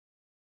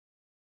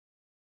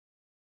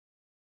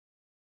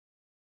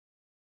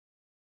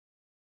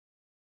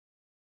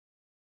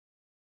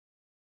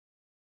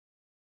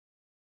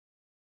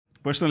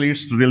Personally,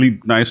 it's really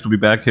nice to be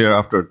back here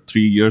after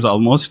 3 years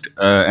almost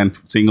and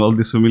seeing all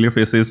these familiar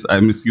faces.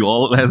 I miss you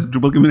all as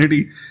Drupal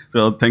community.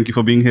 So thank you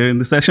for being here in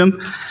this session.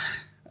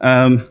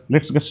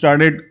 Let's get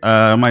started.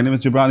 My name is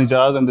Jibran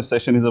Ijaz, and this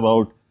session is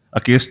about a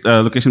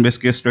location-based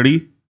case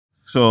study.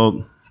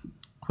 So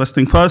first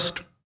thing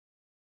first,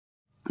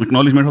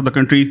 acknowledgement of the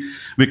country.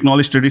 We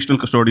acknowledge traditional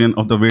custodian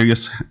of the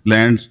various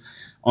lands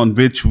on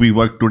which we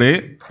work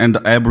today and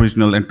the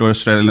Aboriginal and Torres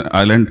Strait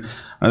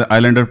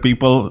Islander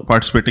people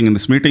participating in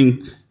this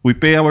meeting. We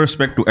pay our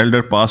respect to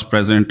elder past,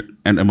 present,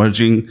 and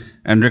emerging,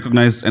 and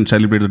recognize and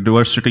celebrate the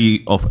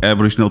diversity of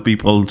Aboriginal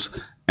peoples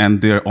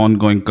and their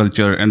ongoing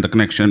culture and the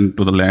connection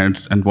to the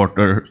lands and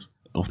waters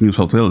of New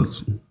South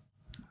Wales.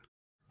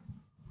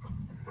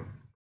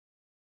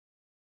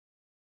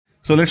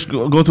 So let's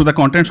go through the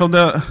contents of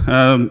the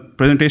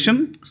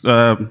presentation.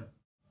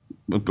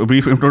 A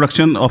brief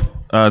introduction of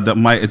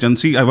my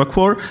agency I work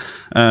for,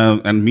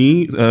 and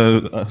me,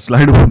 a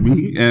slide of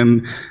me,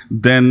 and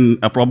then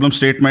a problem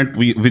statement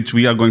which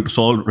we are going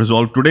to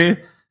resolve today.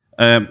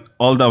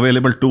 All the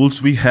available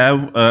tools we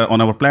have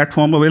on our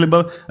platform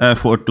available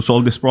to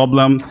solve this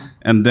problem,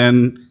 and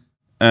then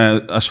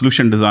a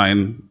solution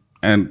design,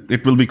 and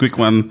it will be a quick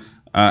one,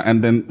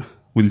 and then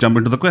we'll jump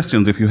into the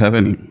questions if you have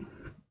any.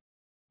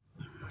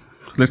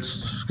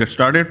 Let's get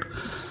started.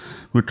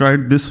 We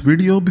tried this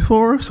video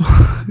before, so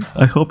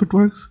I hope it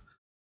works.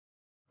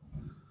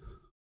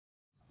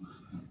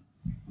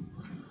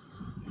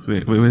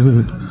 Wait. Right now,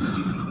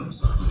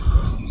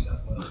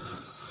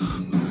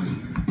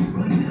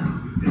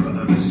 there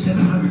are over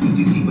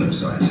 750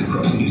 websites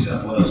across New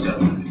South Wales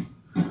Government.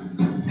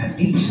 And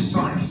each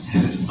site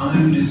has its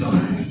own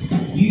design,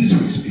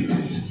 user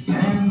experience,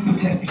 and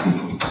tech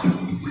platforms,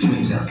 which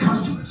means our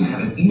customers have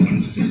an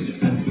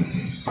inconsistent and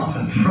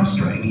often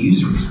frustrating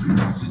user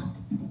experience.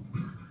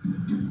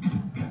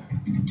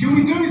 Can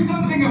we do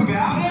something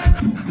about it?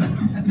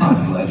 I'm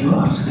glad you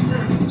asked.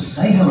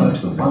 Say hello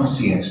to the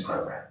OneCX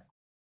program.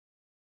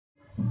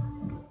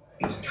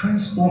 It's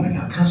transforming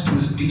our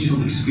customers'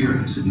 digital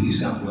experience in the New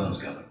South Wales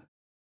Government.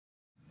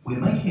 We're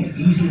making it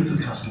easier for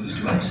customers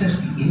to access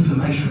the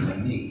information they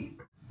need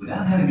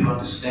without having to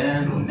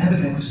understand or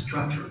navigate the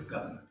structure of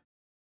government.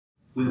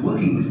 We're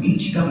working with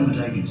each government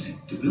agency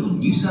to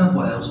build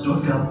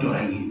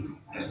nsw.gov.au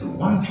as the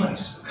one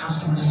place for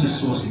customers to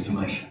source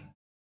information.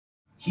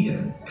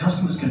 Here,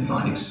 customers can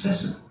find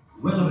accessible,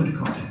 relevant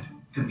content,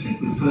 complete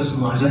with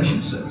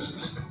personalization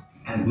services,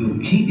 and we'll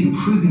keep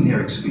improving their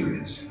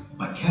experience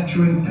by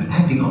capturing and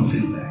acting on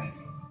feedback.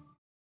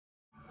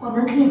 我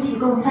们可以提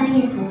供翻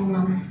译服务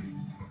吗?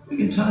 We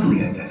can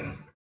totally add that in.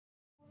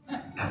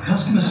 Our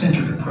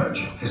customer-centric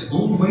approach has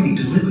already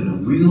delivered a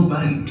real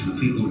value to the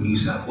people of New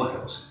South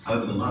Wales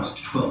over the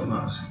last 12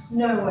 months.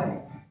 No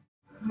way.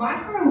 My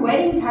current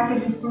wedding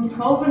package is from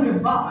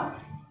 $1,200.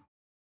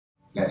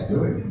 Let's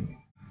do it.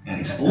 And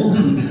it's all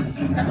delivered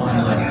in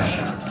one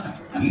location,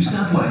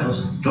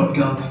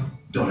 nsw.gov.au.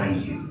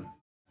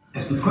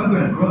 As the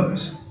program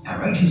grows,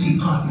 our agency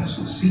partners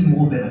will see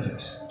more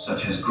benefits,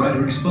 such as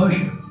greater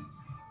exposure,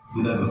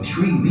 with over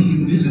 3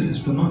 million visitors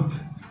per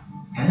month.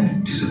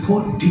 And to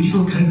support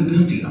digital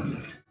capability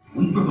uplift,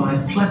 we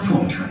provide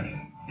platform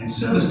training and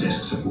service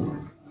desk support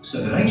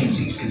so that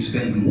agencies can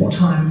spend more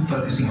time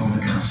focusing on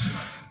the customer.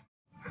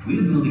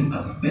 We're building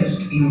a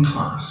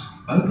best-in-class,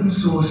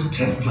 open-source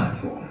tech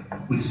platform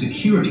with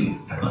security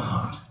at the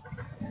heart.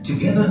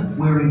 Together,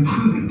 we're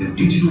improving the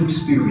digital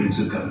experience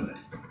of government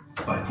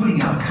by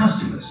putting our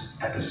customers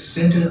at the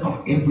center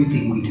of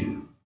everything we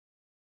do.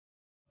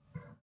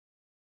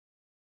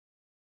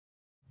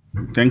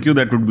 Thank you,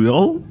 that would be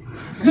all.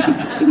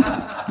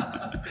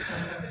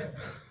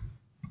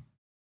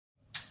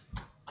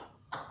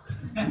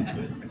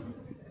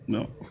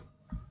 No.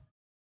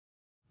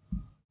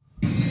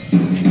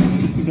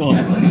 No.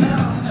 Right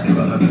now, there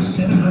are over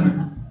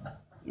 700.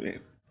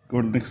 Wait,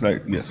 go to the next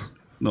slide. Yes.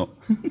 No.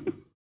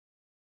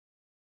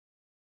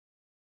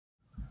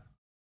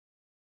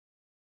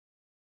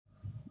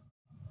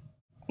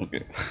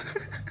 Okay.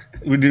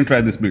 We didn't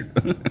try this bit.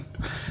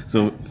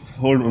 So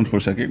hold on for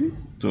a second.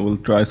 So we'll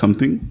try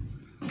something.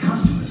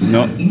 Customers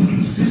No. have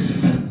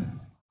inconsistent.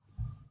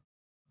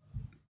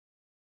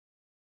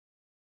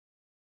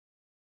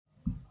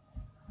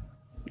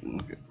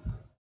 Okay.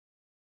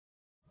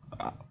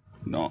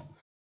 No.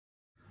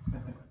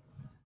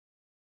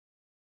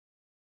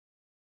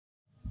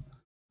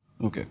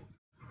 Okay.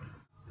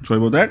 Sorry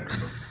about that.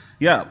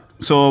 Yeah.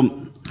 So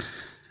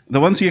the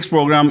OneCX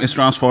program is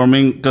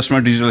transforming customer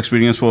digital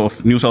experience for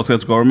New South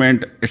Wales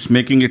government. It's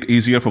making it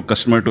easier for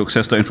customer to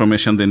access the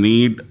information they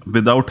need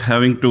without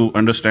having to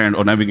understand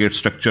or navigate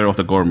structure of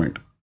the government.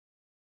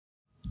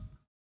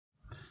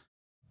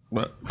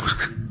 But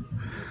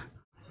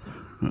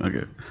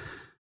okay.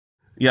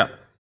 Yeah.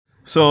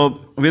 So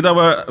with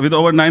our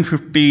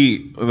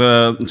 750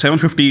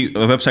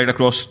 website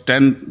across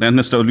 10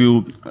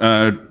 NSW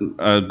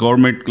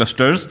government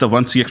clusters, the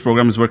OneCX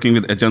program is working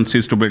with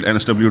agencies to build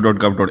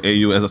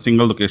nsw.gov.au as a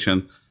single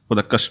location for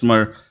the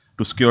customer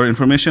to secure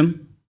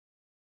information.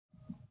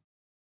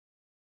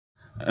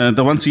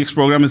 The OneCX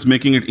program is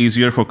making it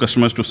easier for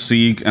customers to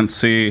seek and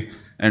say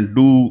and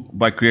do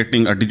by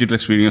creating a digital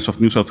experience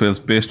of New South Wales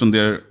based on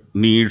their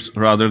needs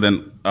rather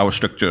than our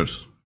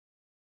structures.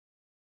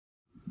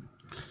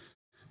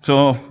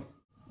 So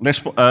let's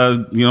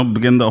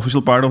begin the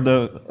official part of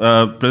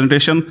the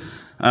presentation.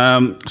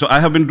 So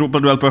I have been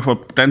Drupal developer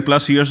for 10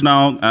 plus years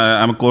now.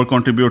 I'm a core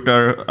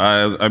contributor.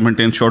 I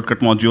maintain shortcut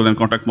module and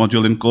contact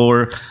module in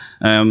core.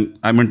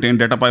 I maintain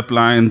data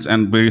pipelines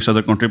and various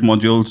other contrib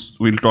modules.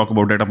 We'll talk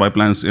about data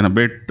pipelines in a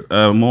bit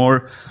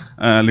more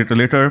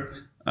later.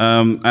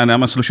 And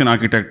I'm a solution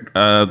architect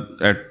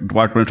at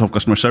Department of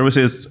Customer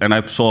Services, and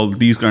I've solved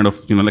these kind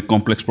of like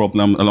complex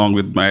problems along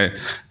with my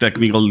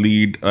technical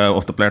lead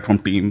of the platform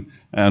team,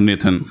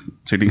 Nathan,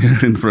 sitting here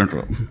in the front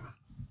row.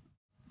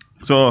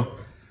 So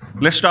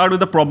let's start with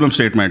the problem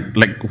statement.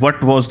 Like,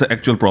 what was the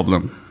actual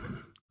problem?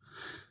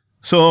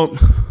 So,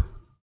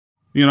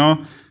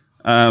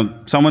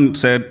 someone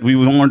said we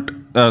want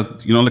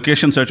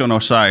location search on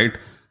our site,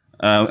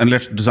 and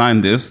let's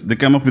design this. They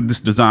came up with this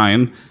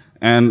design,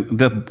 and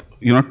the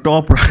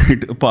top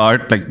right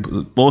part, like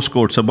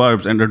postcode,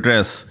 suburbs, and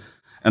address,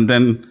 and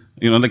then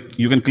like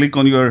you can click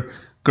on your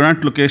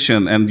current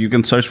location and you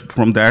can search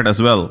from that as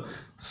well.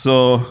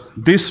 So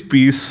this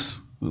piece,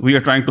 we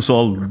are trying to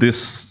solve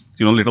this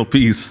little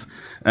piece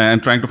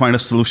and trying to find a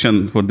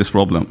solution for this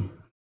problem.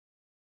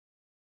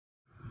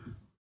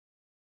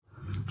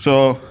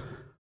 So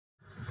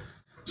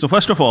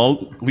first of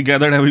all, we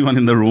gathered everyone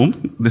in the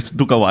room. This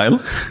took a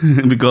while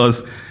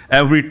because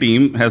every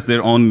team has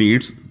their own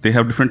needs. They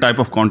have different type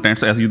of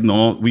contents. As you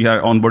know, we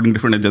are onboarding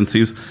different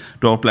agencies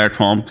to our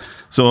platform.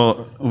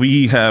 So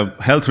we have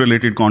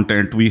health-related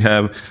content, we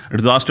have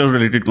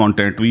disaster-related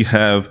content, we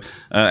have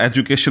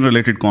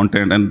education-related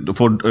content, and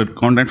for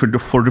content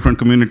for different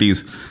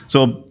communities.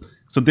 So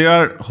there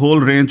are a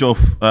whole range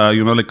of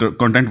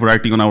content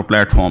variety on our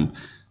platform.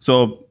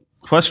 So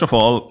first of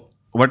all,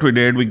 what we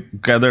did, we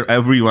gathered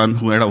everyone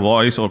who had a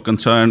voice or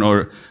concern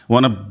or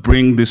want to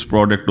bring this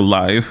product to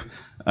life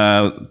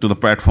to the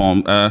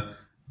platform,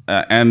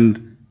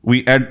 and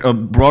we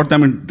brought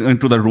them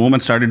into the room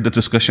and started the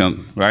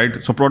discussion,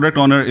 right? So product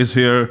owner is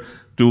here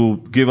to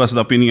give us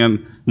the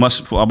opinion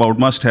about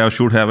must-have,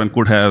 should-have, and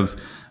could-haves.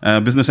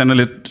 Business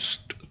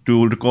analyst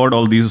to record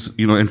all these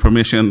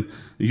information.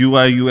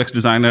 UI, UX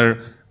designer,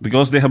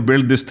 because they have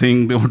built this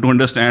thing, they want to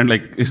understand,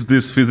 like, is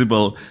this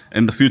feasible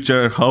in the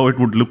future, how it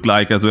would look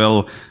like as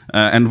well,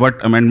 and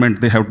what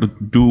amendment they have to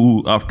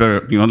do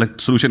after,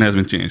 solution has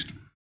been changed.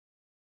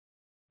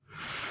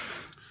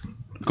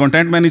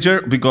 Content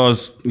manager,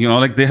 because,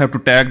 they have to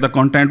tag the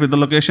content with the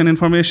location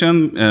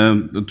information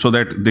so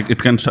that it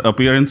can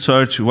appear in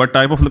search. What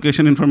type of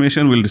location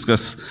information, we'll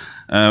discuss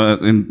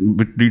in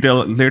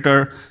detail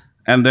later.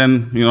 And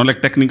then,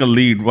 technical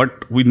lead,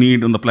 what we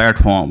need on the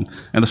platform.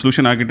 And the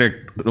solution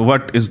architect,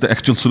 what is the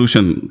actual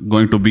solution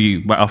going to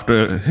be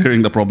after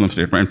hearing the problem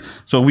statement.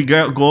 So we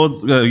got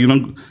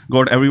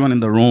everyone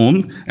in the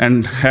room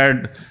and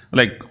had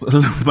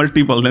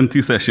multiple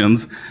lengthy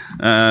sessions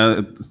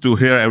to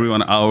hear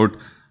everyone out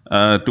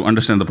to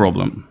understand the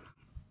problem.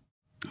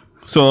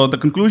 So the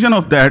conclusion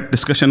of that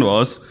discussion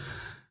was,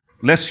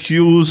 let's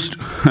use,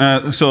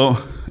 so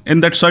in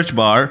that search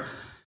bar,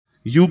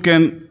 you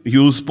can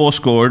use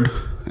postcode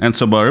and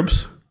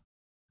suburbs,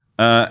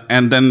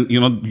 and then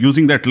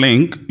using that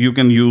link, you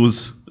can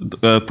use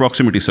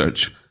proximity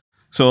search.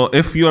 So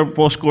if your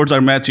postcodes are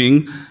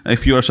matching,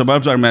 if your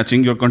suburbs are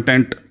matching, your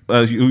content,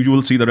 you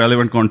will see the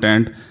relevant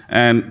content.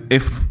 And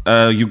if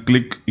you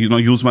click,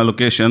 use my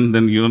location,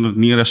 then the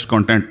nearest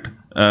content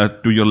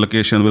to your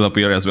location will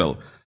appear as well.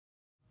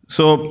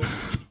 So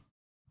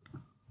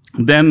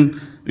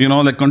then,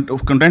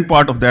 content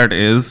part of that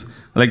is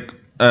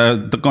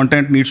the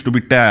content needs to be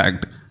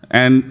tagged.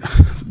 And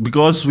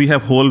because we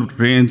have whole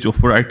range of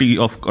variety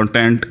of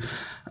content,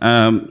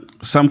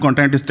 some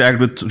content is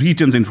tagged with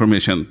regions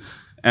information.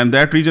 And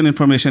that region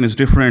information is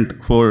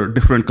different for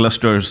different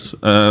clusters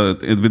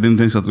within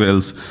New South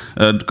Wales,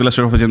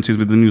 cluster of agencies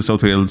within New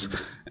South Wales.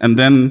 And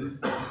then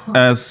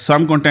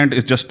some content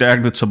is just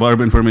tagged with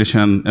suburb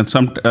information, and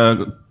some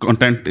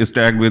content is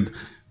tagged with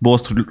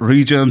both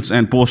regions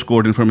and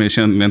postcode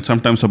information, and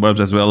sometimes suburbs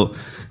as well.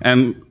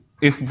 And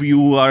if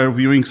you are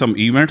viewing some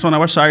events on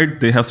our site,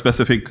 they have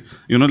specific,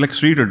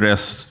 street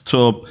address.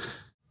 So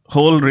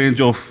whole range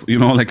of,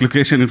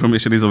 location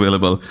information is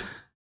available.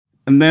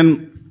 And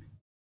then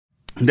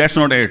that's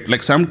not it.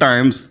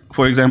 Sometimes,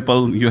 for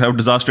example, you have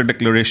disaster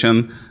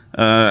declaration,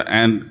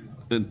 and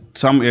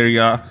some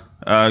area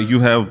you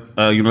have,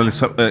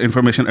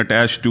 information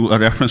attached to a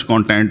reference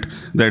content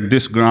that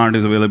this grant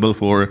is available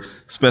for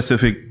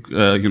specific,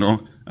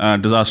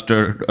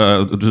 disaster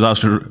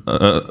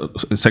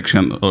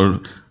section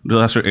or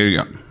disaster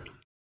area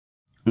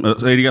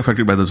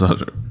affected by the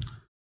disaster.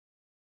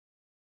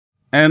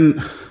 And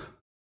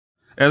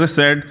as I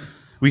said,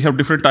 we have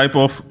different type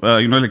of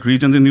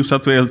regions in New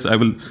South Wales. I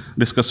will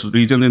discuss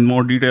regions in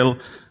more detail,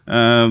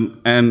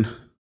 and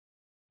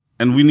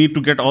we need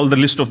to get all the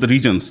list of the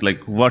regions.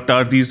 Like, what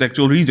are these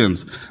actual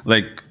regions?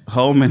 Like,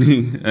 how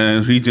many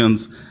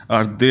regions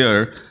are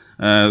there?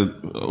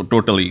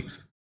 totally.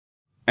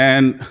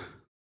 And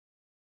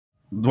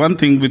one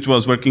thing which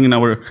was working in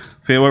our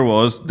favor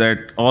was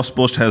that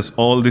OSPost has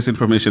all this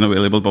information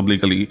available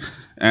publicly,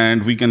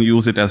 and we can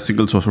use it as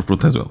single source of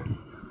truth as well.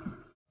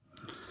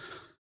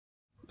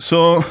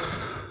 So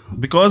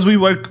because we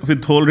work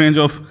with whole range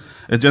of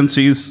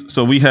agencies,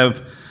 so we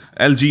have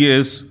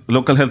LGAs,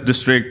 local health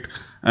district,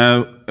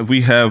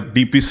 we have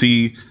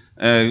DPC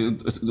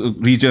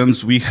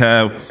regions, we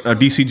have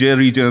DCJ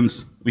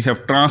regions, we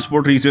have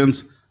transport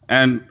regions,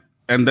 and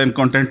then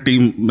content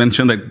team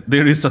mentioned that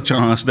there is a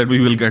chance that we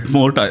will get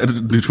more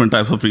different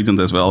types of regions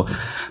as well.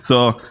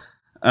 So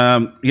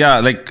yeah,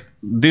 like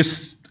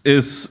this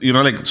is,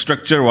 like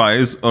structure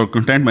wise or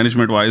content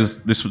management wise,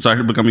 this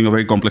started becoming a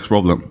very complex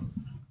problem.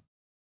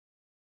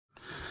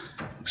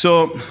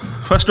 So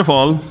first of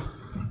all,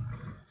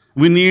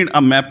 we need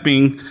a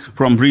mapping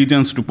from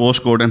regions to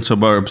postcode and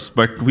suburbs,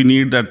 but we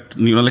need that,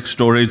 like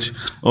storage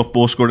of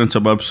postcode and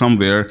suburbs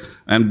somewhere.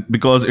 And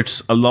because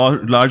it's a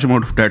large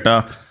amount of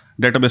data,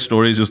 database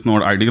storage is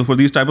not ideal for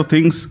these type of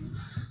things.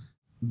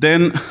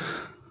 Then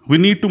we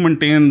need to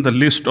maintain the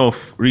list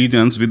of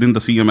regions within the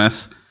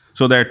CMS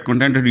so that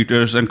content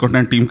editors and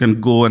content team can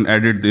go and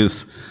edit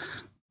this.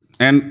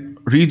 And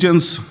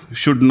regions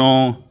should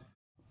know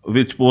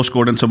which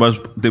postcode and suburbs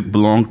they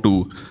belong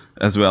to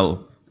as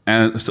well.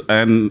 And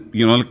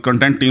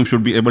content team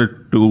should be able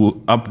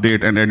to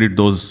update and edit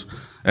those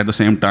at the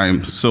same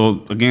time.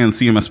 So again,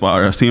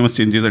 CMS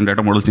changes and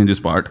data model changes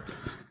part.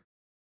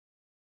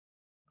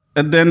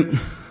 And then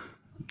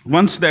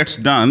once that's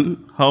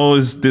done, how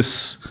is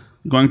this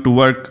going to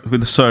work with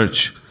the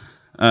search?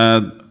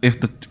 If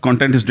the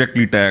content is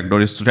directly tagged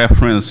or is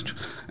referenced,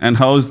 and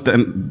how is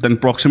then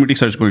proximity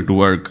search going to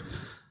work?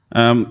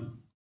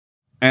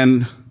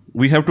 And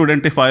we have to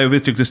identify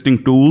which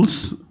existing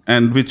tools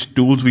and which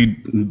tools we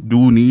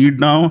do need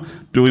now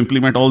to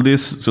implement all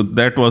this. So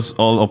that was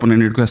all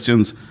open-ended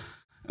questions.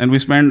 And we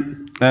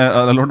spent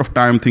a lot of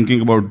time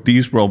thinking about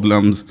these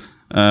problems,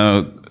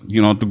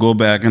 to go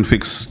back and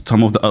fix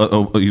some of the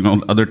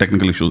other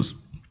technical issues.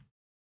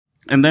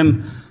 And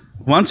then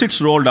once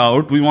it's rolled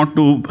out, we want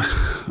to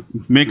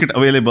make it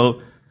available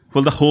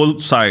for the whole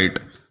site.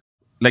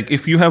 Like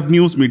if you have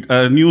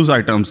news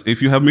items,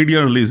 if you have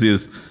media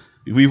releases,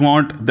 we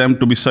want them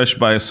to be searched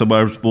by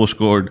suburbs,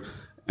 postcode,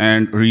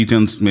 and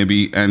regions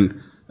maybe. And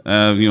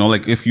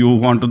like if you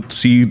want to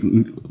see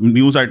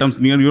news items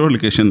near your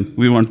location,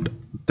 we want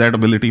that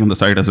ability on the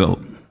site as well.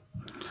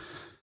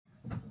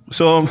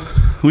 So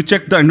we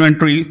check the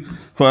inventory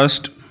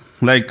first,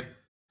 like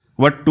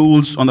what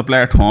tools on the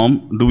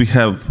platform do we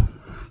have?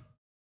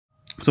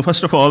 So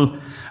first of all,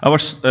 our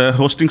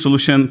hosting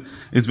solution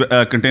is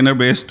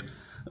container-based.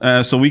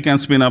 So we can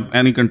spin up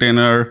any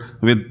container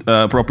with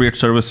appropriate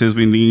services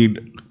we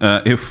need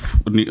if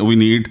we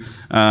need,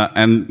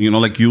 and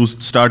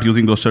start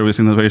using those services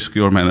in a very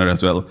secure manner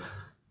as well.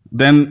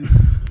 Then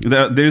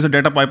there is a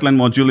data pipeline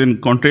module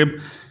in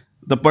Contrib.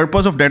 The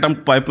purpose of data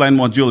pipeline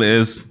module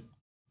is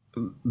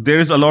there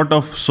is a lot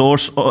of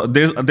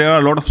there are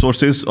a lot of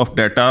sources of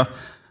data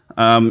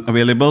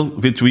available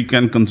which we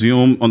can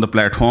consume on the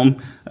platform,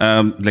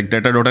 like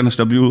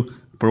data.nsw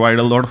provide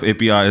a lot of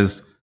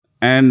APIs.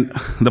 And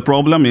the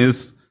problem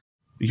is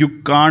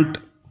you can't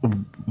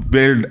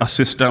build a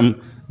system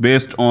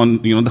based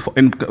on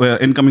the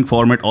incoming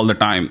format all the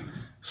time.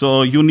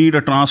 So you need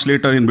a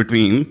translator in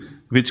between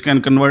which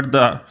can convert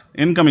the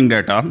incoming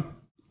data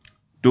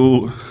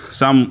to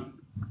some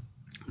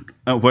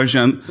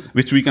version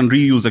which we can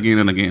reuse again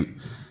and again.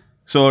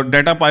 So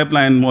data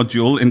pipeline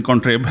module in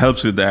Contrib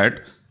helps with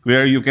that,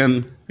 where you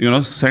can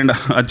send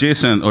a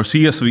JSON or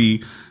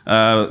CSV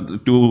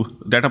to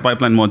data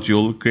pipeline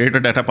module, create a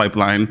data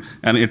pipeline,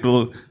 and it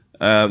will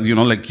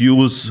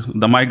use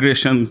the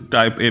migration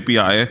type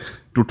API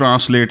to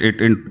translate it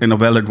in a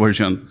valid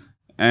version.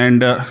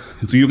 And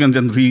so you can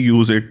then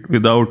reuse it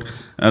without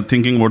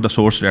thinking about the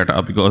source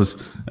data, because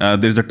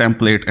there's a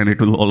template and it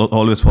will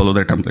always follow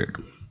that template.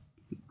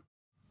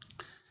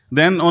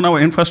 Then on our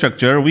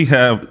infrastructure, we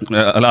have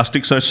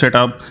Elasticsearch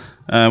setup,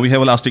 we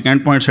have Elastic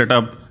Endpoint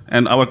setup,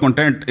 and our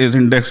content is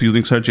indexed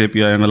using Search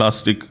API and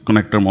Elastic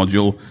Connector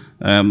module,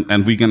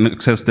 and we can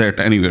access that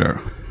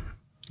anywhere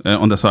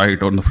on the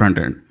site or on the front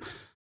end.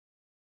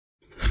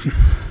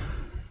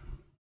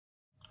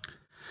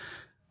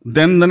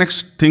 Then the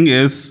next thing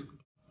is,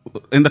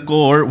 in the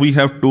core, we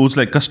have tools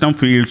like custom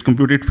fields,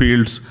 computed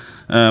fields,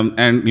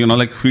 and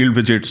field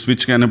widgets,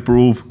 which can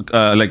improve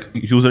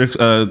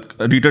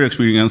editor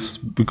experience,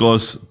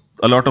 because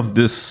a lot of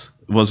this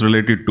was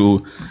related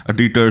to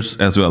editors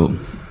as well.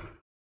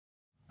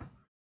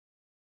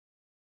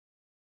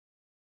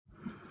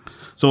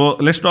 So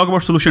let's talk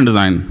about solution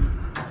design.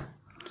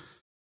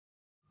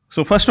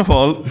 So first of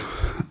all,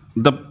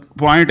 the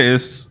point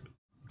is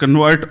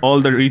convert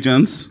all the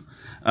regions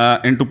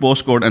into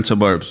postcode and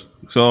suburbs.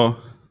 So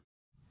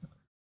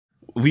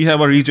we have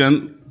a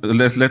region,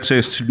 let's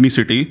say Sydney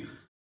City,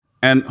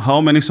 and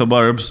how many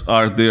suburbs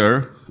are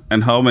there,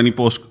 and how many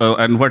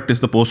and what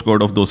is the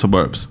postcode of those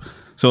suburbs.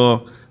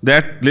 So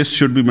that list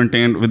should be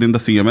maintained within the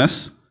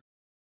CMS.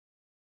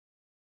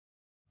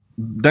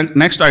 The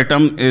next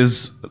item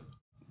is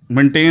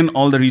maintain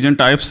all the region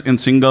types in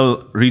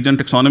single region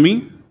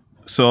taxonomy.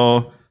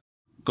 So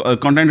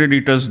content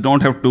editors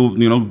don't have to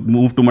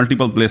move to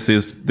multiple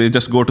places. They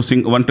just go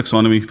to one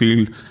taxonomy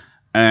field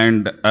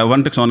and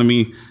one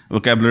taxonomy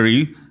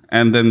vocabulary,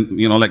 and then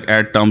like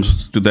add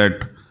terms to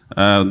that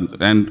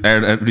and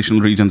add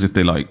additional regions if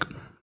they like.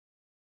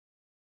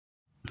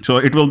 So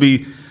it will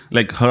be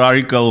like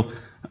hierarchical,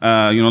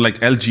 like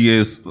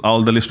LGAs,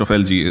 all the list of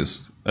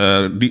LGAs,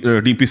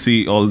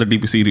 DPC, all the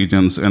DPC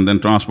regions, and then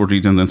transport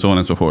regions, and so on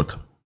and so forth.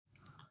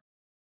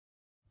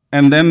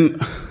 And then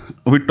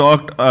we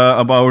talked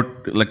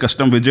about like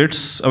custom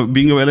widgets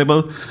being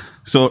available.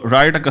 So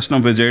write a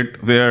custom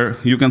widget where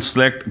you can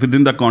select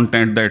within the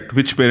content that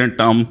which parent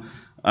term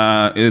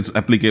is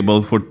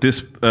applicable for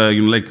this,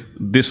 like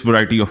this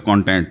variety of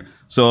content.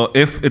 So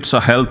if it's a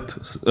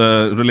health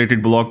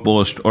related blog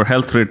post or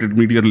health related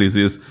media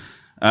releases,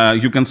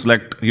 you can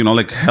select,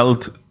 like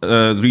health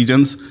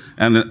regions,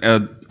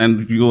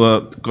 and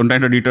your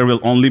content editor will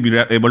only be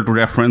able to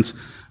reference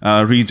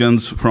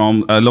regions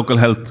from local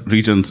health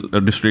regions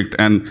district,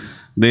 and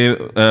they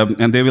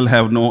will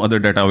have no other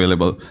data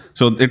available.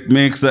 So it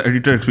makes the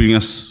editor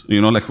experience,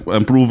 like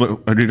improve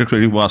editor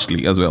experience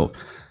vastly as well.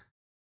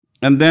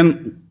 And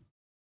then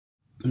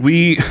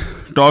we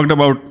talked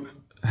about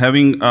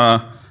having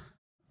like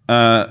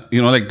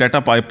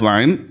data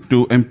pipeline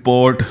to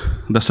import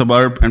the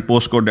suburb and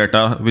postcode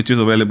data, which is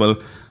available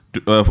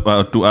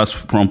to us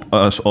from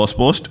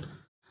OSPost.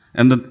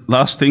 And the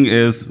last thing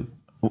is,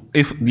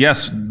 if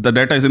yes, the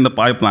data is in the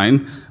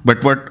pipeline,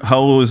 but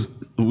how is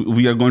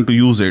we are going to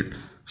use it?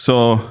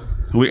 So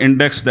we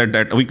index that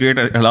data. We create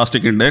an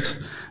Elastic index,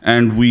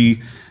 and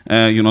we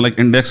like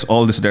index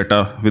all this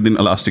data within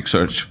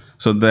Elasticsearch,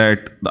 so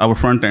that our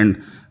front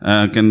end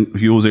can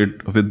use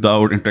it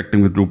without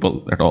interacting with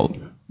Drupal at all.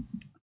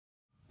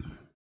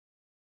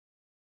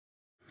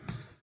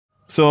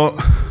 So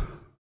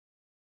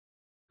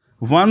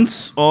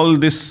once all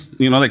this,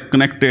 like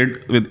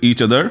connected with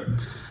each other,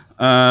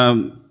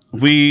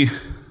 we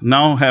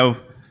now have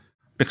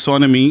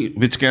taxonomy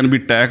which can be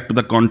tagged to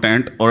the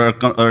content, or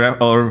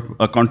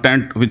a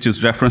content which is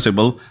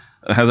referenceable,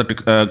 has a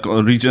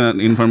region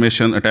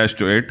information attached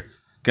to it,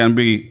 can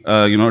be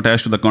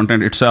attached to the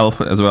content itself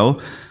as well.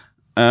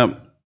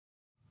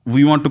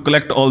 We want to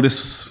collect all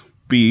this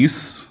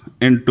piece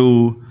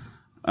into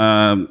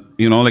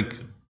like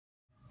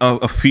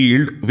a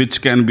field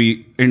which can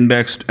be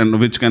indexed and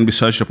which can be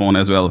searched upon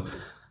as well.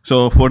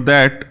 So for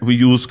that, we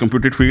use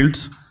computed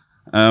fields.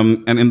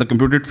 And in the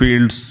computed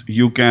fields,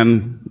 you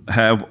can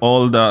have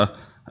all the,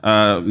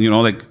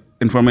 like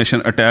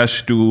information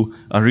attached to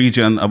a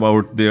region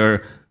about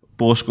their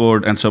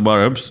postcode and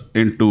suburbs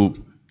into,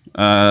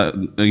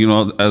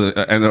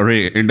 an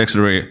array, index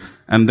array.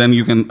 And then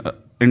you can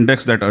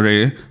index that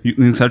array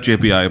using Search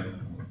API.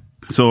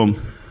 So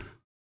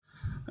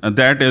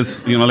that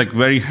is, like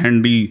very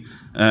handy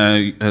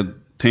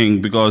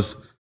thing, because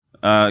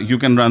you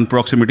can run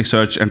proximity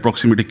search and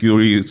proximity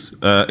queries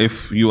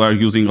if you are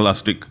using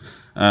Elastic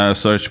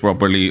search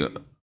properly.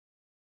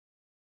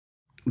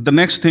 The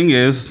next thing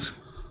is,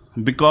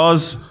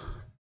 because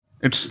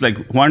it's like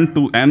 1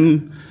 to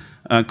n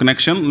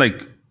connection,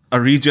 like a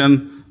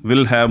region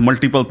will have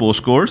multiple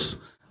postcodes,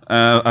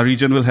 a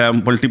region will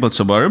have multiple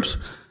suburbs.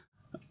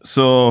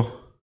 So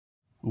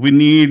we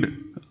need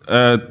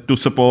to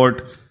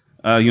support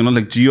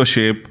like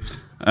GeoShape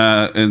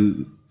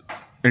in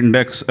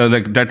index,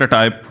 like data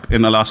type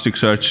in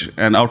Elasticsearch,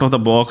 and out of the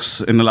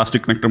box in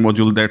Elastic Connector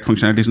module, that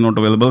functionality is not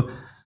available.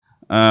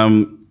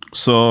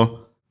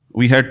 So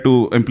we had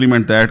to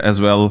implement that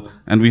as well,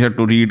 and we had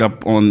to read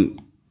up on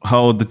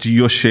how the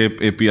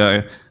GeoShape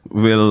API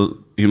will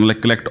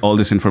like collect all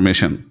this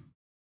information.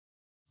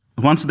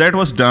 Once that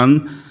was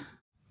done,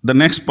 the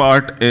next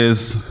part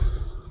is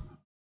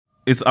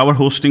our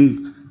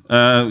hosting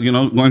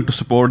going to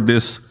support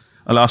this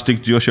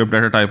Elastic GeoShape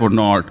data type or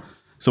not?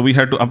 So we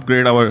had to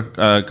upgrade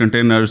our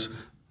containers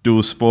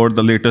to support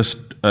the latest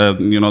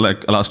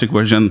like Elastic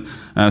version,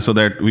 so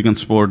that we can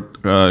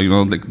support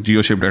like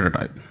GeoShape data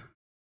type.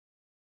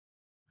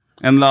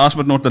 And last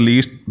but not the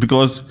least,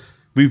 because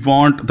we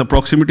want the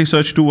proximity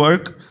search to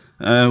work,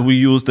 we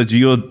use the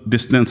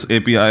GeoDistance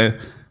API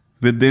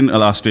within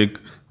Elastic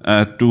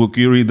to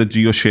query the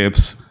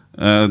GeoShapes,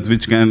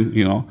 which can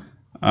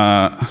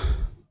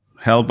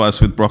help us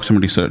with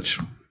proximity search.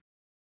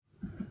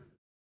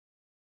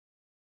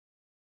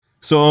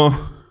 So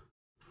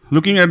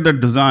looking at the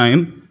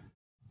design,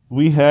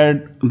 we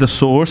had the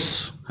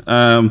source,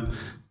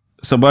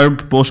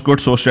 suburb postcode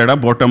source data,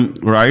 bottom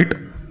right.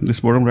 This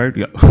bottom right,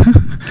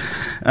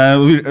 yeah.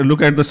 We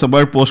look at the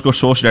suburb postcode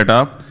source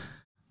data,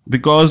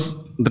 because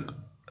the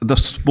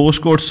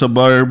postcode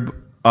suburb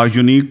are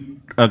unique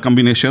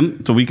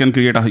combination, so we can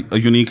create a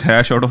unique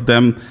hash out of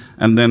them,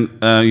 and then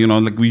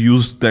like we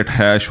use that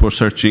hash for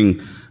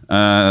searching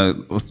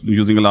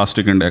using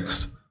Elastic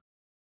Index.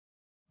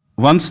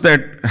 Once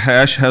that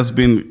hash has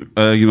been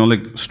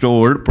like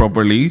stored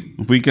properly,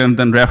 we can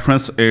then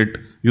reference it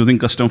using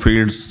custom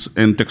fields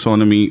in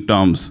taxonomy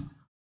terms.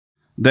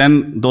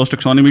 Then those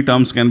taxonomy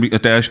terms can be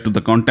attached to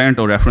the content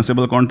or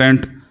referenceable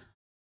content,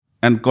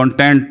 and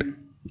content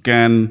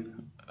can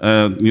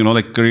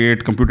like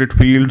create computed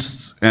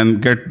fields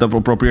and get the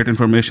appropriate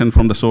information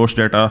from the source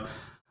data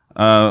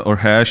or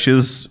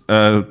hashes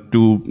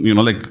to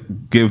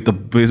like give the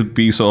basic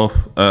piece of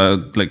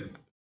like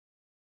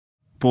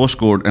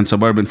postcode and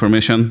suburb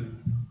information.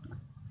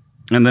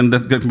 And then the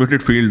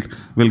computed field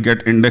will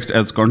get indexed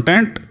as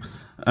content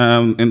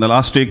in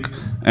Elastic,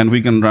 and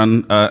we can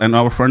run, and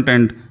our front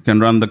end can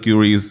run the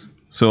queries.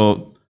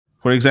 So,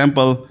 for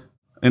example,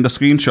 in the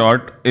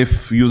screenshot,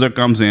 if user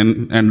comes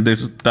in and they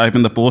type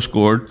in the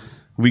postcode,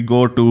 we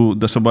go to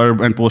the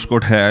suburb and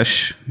postcode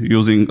hash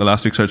using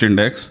Elasticsearch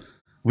Index.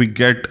 We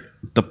get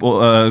the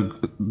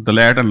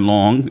lat and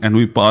long, and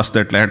we pass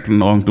that lat and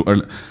long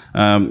to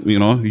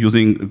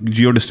using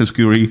geodistance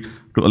query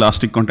to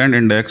Elastic Content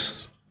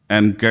Index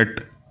and get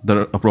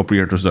the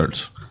appropriate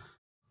results.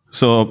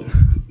 So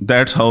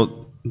that's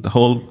how the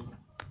whole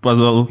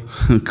puzzle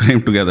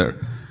came together.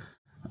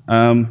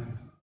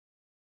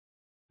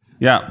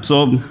 Yeah,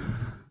 so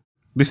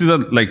this is a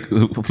like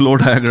flow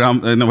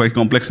diagram in a very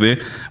complex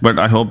way, but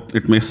I hope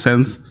it makes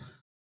sense.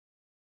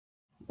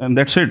 And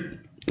that's it.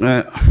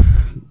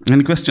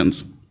 Any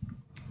questions?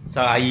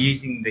 So are you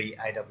using the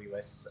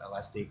AWS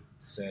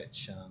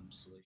Elasticsearch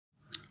solution?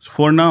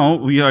 For now,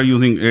 we are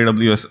using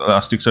AWS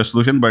Elasticsearch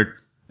solution, but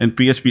in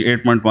PHP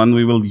 8.1,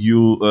 we will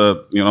use,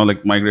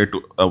 like migrate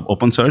to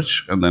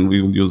OpenSearch, and then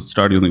we will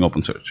start using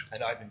OpenSearch.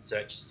 And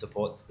OpenSearch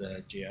supports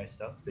the geo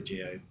stuff, the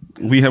geo.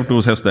 We have to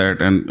assess that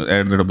and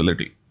add that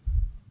ability,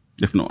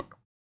 if not.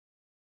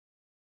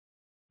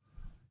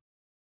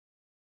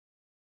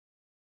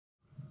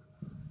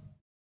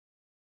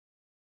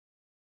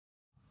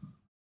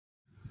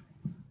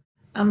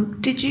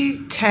 Did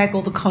you tag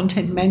all the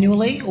content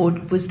manually, or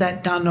was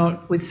that done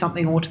with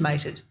something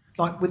automated,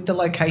 like with the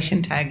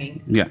location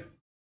tagging? Yeah.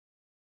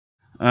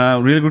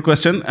 Really good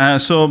question.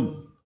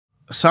 So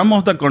some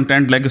of the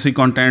content, legacy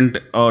content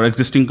or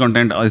existing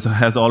content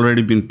has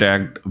already been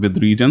tagged with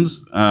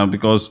regions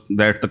because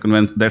that's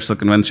the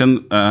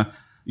convention.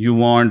 You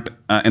want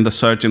in the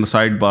search in the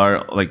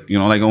sidebar, like,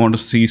 like I want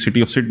to see City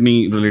of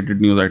Sydney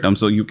related news items.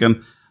 So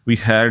we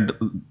had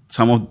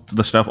some of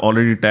the stuff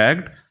already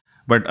tagged,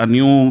 but a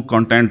new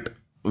content,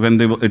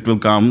 when it will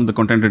come, the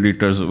content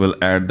editors will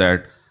add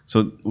that.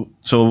 So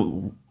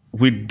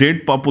we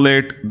did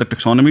populate the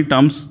taxonomy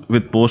terms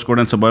with postcode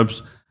and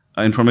suburbs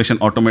information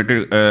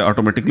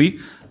automatically,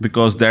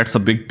 because that's a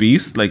big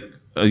piece. Like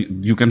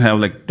you can have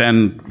like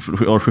 10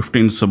 or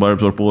 15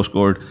 suburbs or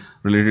postcode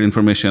related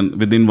information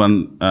within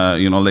one,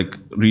 like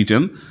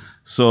region.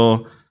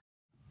 So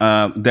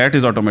that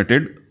is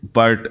automated,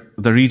 but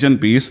the region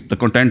piece, the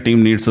content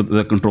team needs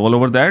the control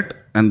over that,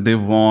 and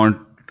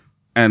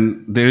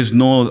there is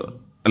no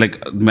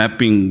like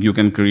mapping you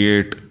can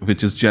create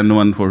which is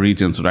genuine for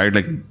regions, right?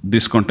 Like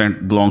this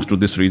content belongs to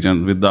this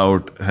region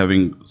without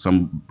having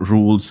some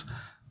rules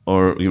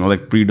or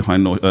like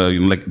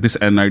predefined, like this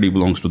NID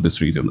belongs to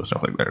this region or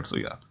stuff like that. So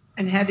yeah.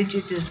 And how did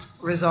you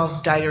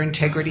resolve data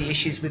integrity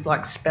issues with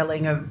like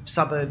spelling of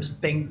suburbs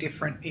being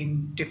different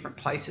in different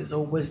places,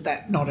 or was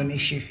that not an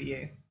issue for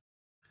you?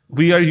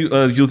 We are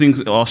using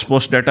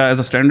OSPOS data as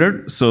a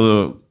standard,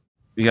 so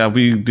yeah,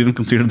 we didn't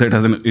consider that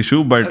as an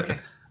issue. But okay.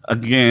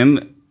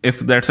 Again, if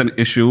that's an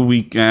issue,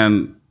 we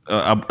can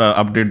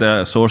update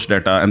the source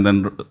data and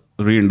then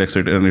re-index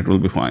it, and it will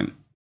be fine.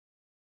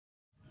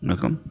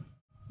 Welcome.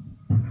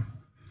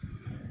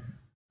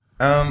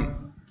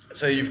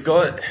 So you've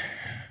got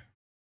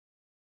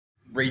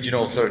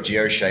regional sort of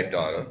geo-shaped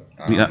data.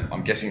 Yeah.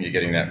 I'm guessing you're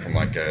getting that from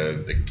like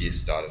the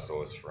GIS data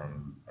source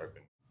from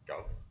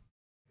OpenGov.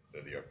 So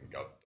the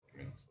OpenGov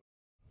documents.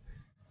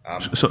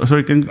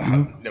 Sorry, can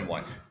you? Never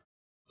mind.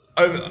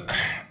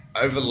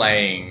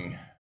 Overlaying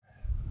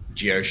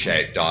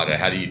geo-shaped data,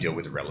 how do you deal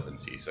with the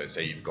relevancy? So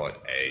say you've got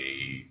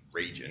a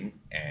region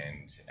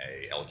and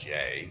a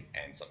LGA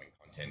and something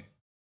content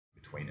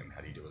between them.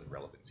 How do you deal with the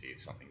relevancy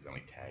if something's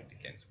only tagged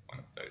against one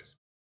of those?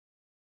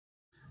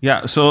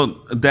 Yeah,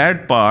 so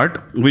that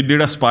part, we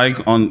did a spike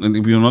on,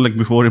 like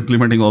before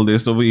implementing all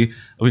this. So we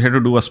had to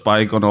do a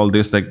spike on all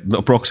this, like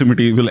the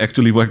proximity will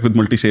actually work with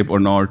multi-shape or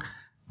not.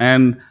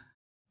 And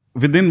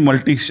within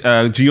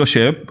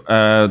geo-shape,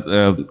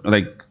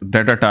 like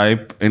data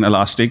type in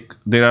Elastic,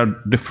 there are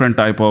different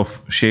type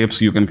of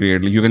shapes you can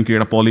create. Like you can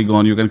create a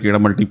polygon, you can create a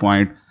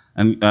multi-point,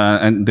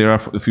 and there are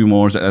a few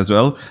more as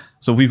well.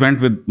 So we went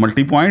with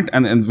multi-point,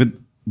 and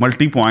with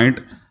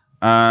multi-point,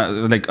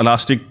 like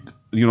Elastic,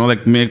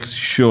 like makes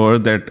sure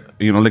that,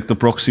 like the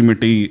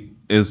proximity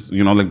is,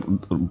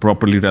 like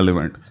properly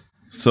relevant.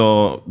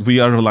 So we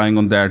are relying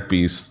on that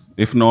piece.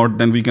 If not,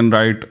 then we can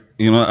write,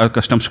 a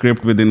custom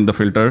script within the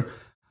filter,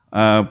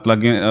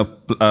 plug in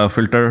a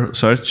filter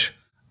search,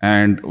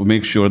 and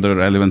make sure the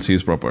relevancy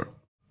is proper.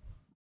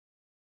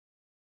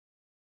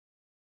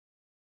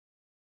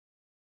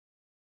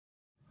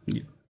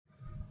 Yeah.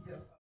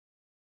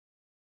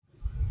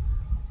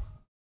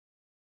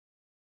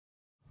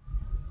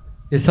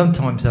 Yeah,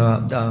 sometimes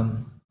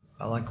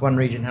like one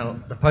region,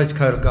 the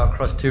postcode will go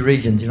across two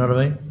regions, you know what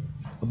I mean?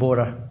 a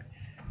border,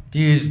 do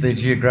you use the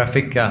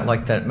geographic,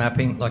 like that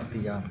mapping, like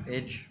the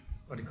edge,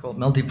 what do you call it,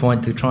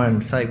 multi-point, to try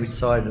and say which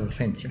side of the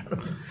fence? You know what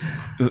I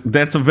mean?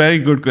 That's a very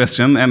good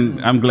question, and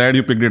I'm glad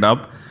you picked it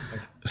up.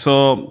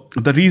 So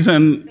the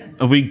reason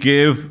we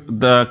gave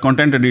the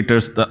content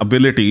editors the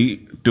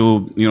ability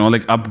to,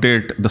 like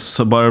update the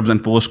suburbs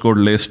and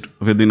postcode list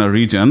within a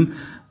region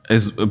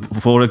is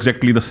for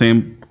exactly the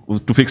same,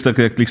 to fix the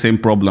exactly same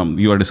problem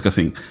you are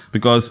discussing.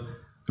 Because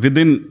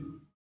within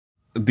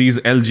these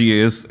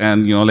LGAs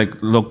and, like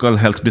local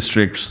health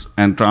districts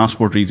and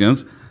transport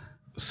regions,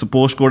 so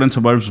postcode and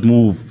suburbs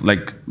move,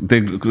 like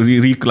they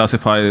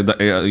reclassify the,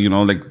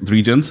 like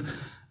regions,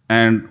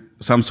 and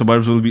some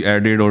suburbs will be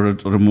added or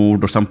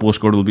removed, or some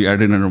postcode will be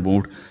added and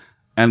removed,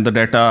 and the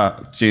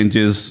data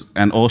changes,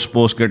 and all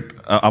posts get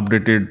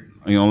updated,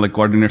 like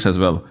coordinates as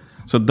well.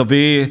 So the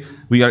way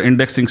we are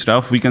indexing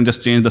stuff, we can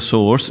just change the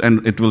source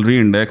and it will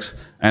re-index,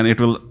 and it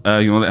will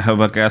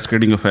have a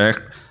cascading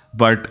effect.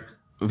 But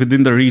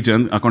within the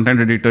region, a content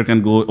editor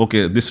can go,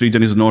 okay, this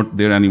region is not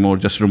there anymore,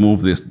 just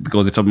remove this,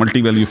 because it's a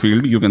multi-value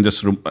field. You can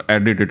just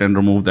edit it and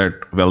remove that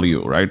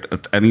value, right?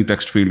 At any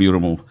text field you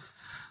remove.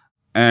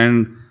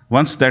 And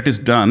once that is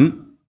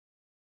done,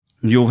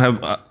 you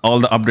have all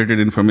the updated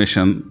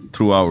information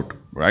throughout,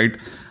 right?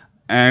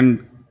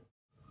 And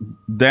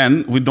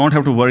then we don't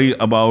have to worry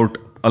about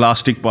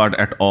elastic part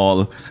at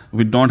all.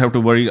 We don't have to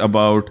worry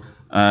about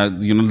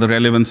the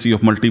relevancy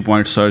of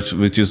multi-point search,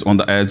 which is on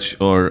the edge,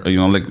 or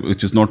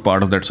which is not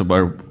part of that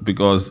suburb,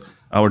 because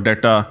our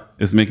data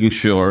is making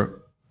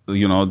sure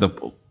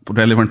the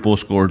relevant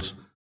postcodes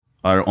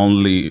are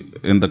only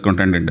in the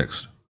content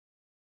index.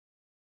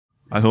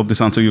 I hope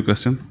this answers your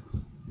question.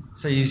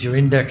 So you use your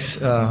index,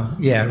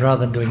 rather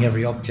than doing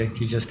every object,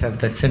 you just have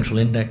that central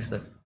index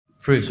that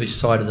proves which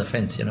side of the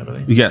fence, you know what I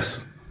mean?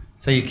 Yes.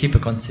 So you keep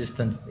it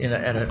consistent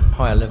at a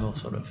higher level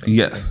sort of thing?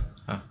 Yes.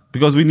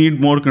 Because we need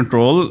more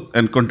control,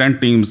 and the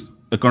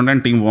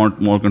content team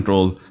want more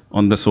control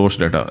on the source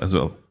data as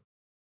well.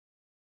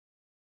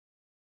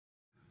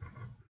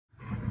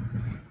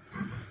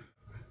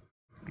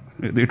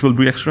 It will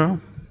be extra.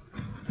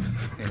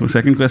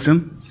 Second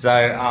question. So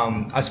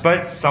I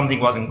suppose something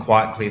wasn't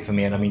quite clear for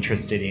me, and I'm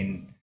interested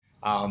in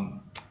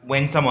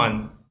when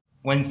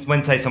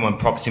say someone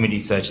proximity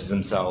searches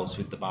themselves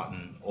with the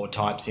button, or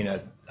types in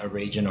a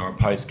region or a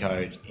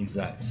postcode into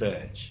that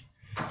search.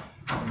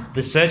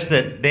 Their search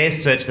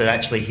that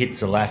actually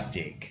hits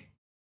Elastic,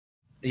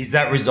 is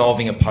that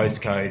resolving a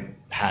postcode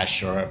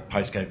hash or a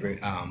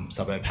postcode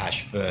suburb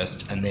hash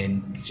first, and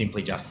then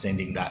simply just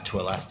sending that to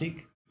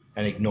Elastic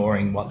and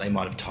ignoring what they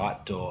might have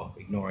typed, or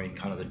ignoring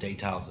kind of the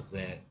details of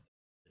their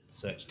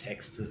search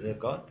text that they've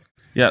got?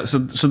 Yeah, so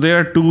there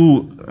are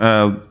two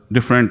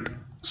different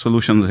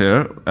solutions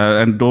here,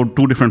 and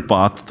two different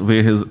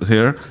pathways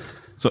here.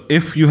 So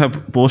if you have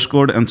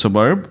postcode and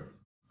suburb,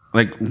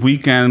 like we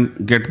can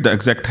get the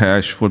exact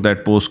hash for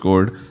that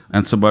postcode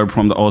and suburb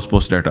from the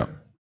AusPost data,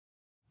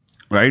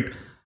 right?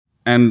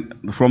 And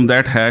from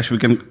that hash, we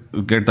can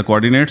get the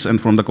coordinates, and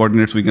from the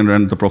coordinates, we can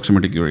run the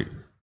proximity query,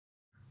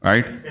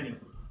 right?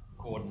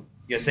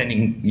 You're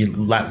sending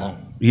lat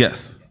long.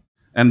 Yes.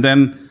 And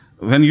then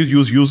when you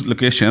use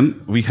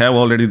location, we have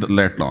already the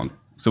lat long.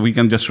 So we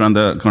can just run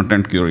the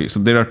content query. So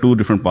there are two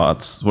different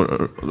paths for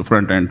the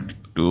front end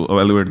to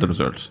evaluate the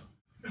results.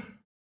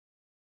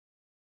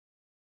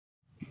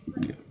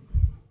 Yeah.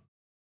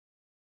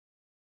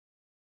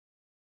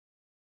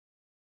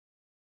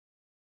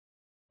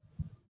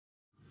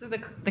 So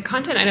the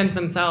content items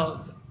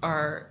themselves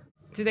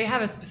do they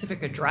have a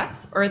specific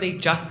address, or are they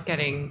just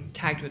getting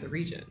tagged with a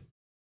region?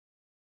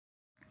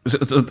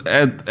 So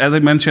as I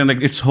mentioned,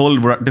 like it's whole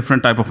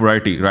different type of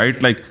variety,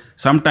 right? Like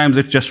sometimes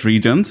it's just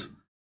regions,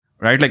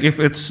 right? Like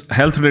if it's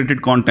health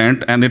related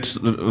content and it's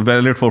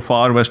valid for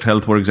Far West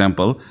Health, for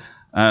example,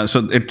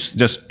 so it's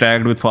just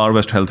tagged with Far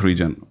West Health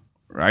region,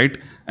 right?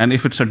 And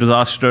if it's a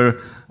disaster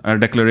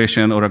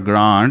declaration or a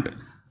grant,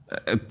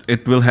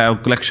 it will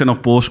have collection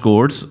of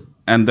postcodes,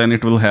 and then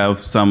it will have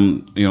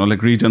some,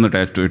 like region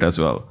attached to it as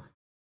well.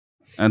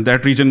 And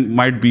that region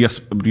might be a,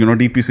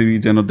 DPC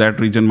region, or that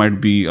region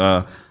might be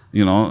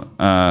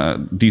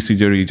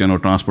DCJ region or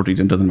transport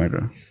region, doesn't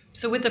matter.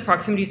 So with the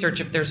proximity search,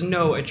 if there's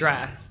no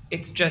address,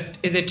 is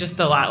it just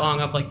the lat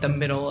long of like the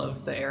middle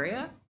of the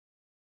area?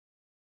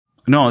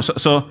 No,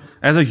 so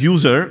as a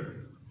user,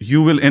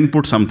 you will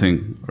input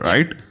something,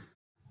 right?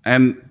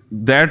 And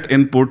that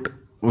input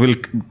will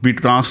be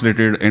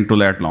translated into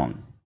lat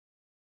long.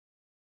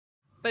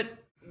 But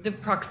the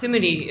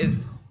proximity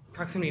is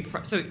proximity.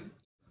 So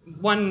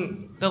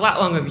the lat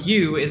long of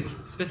you is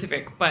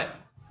specific, but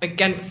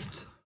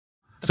against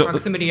the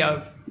proximity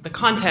of the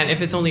content, if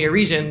it's only a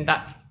region,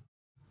 that's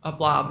a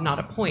blob, not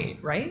a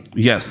point, right?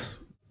 Yes.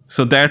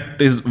 So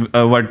that is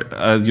what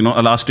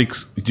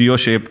Elastic's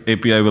GeoShape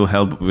API will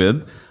help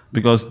with,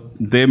 because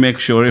they make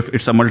sure if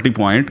it's a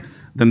multi-point,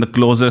 then the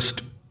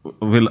closest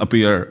will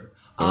appear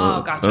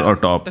gotcha. or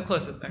top. The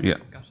closest there. Yeah.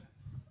 Gotcha.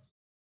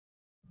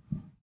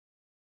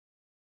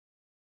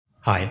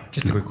 Hi,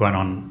 just a quick one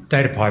on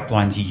data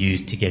pipelines you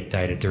use to get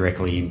data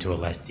directly into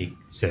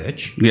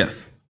Elasticsearch.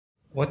 Yes.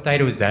 What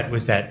data was that?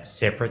 Was that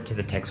separate to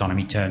the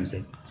taxonomy terms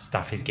that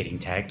stuff is getting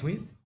tagged with?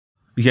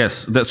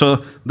 Yes.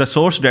 So the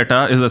source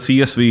data is a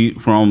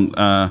CSV from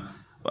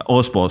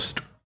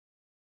OSPOST.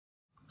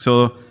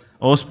 So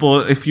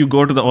if you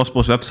go to the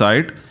OSPOST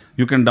website,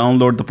 you can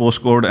download the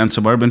postcode and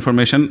suburb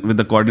information with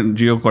the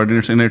geo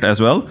coordinates in it as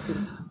well.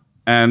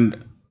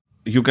 And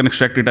you can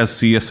extract it as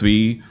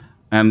CSV,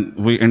 and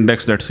we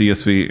index that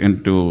CSV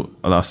into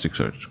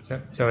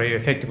Elasticsearch. So are you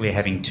effectively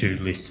having two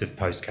lists of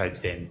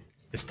postcodes then?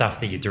 The stuff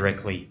that you're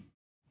directly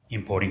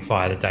importing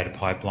via the data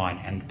pipeline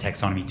and the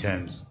taxonomy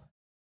terms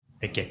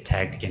that get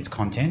tagged against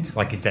content?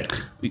 Like, is that...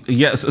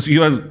 Yes,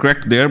 you are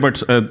correct there,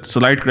 but a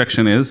slight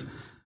correction is,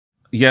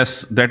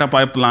 yes, data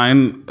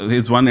pipeline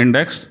is one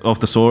index of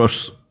the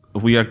source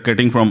we are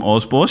getting from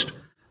OSPOST,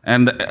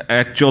 and the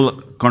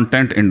actual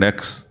content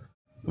index,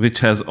 which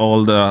has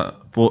all the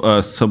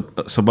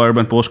suburb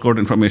and postcode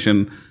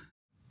information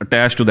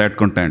attached to that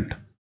content.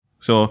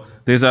 So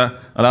there's a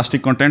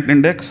Elastic Content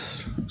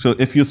Index. So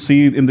if you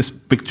see in this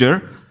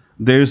picture,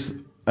 there's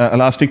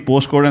Elastic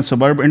Postcode and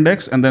Suburb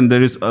Index, and then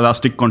there is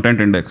Elastic Content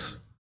Index.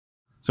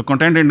 So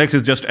Content Index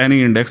is just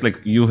any index, like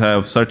you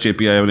have Search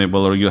API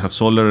enabled, or you have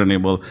Solar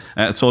enabled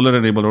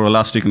or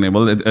Elastic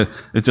enabled.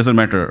 It doesn't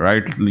matter,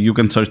 right? You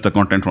can search the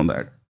content from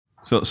that.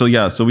 So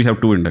yeah, so we have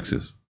two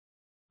indexes.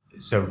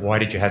 So why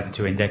did you have the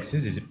two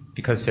indexes? Is it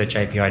because Search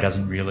API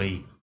doesn't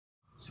really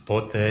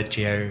support the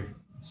geo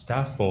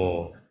stuff,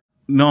 or?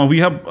 No,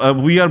 we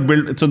are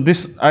built. So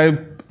this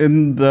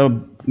in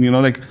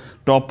the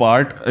top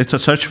part, it's a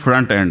search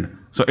front end.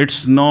 So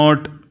it's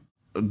not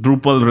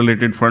Drupal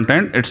related front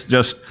end. It's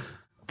just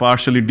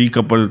partially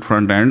decoupled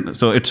front end.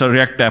 So it's a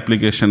React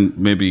application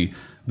maybe,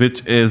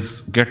 which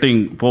is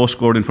getting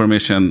postcode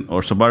information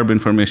or suburb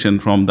information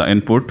from the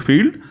input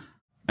field,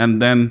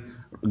 and then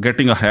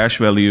getting a hash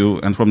value,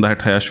 and from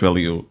that hash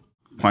value,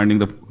 finding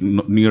the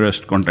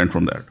nearest content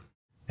from that.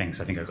 Thanks.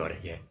 I think I got it.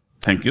 Yeah.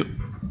 Thank you.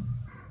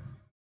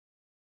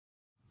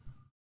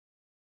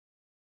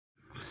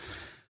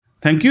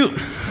 Thank you.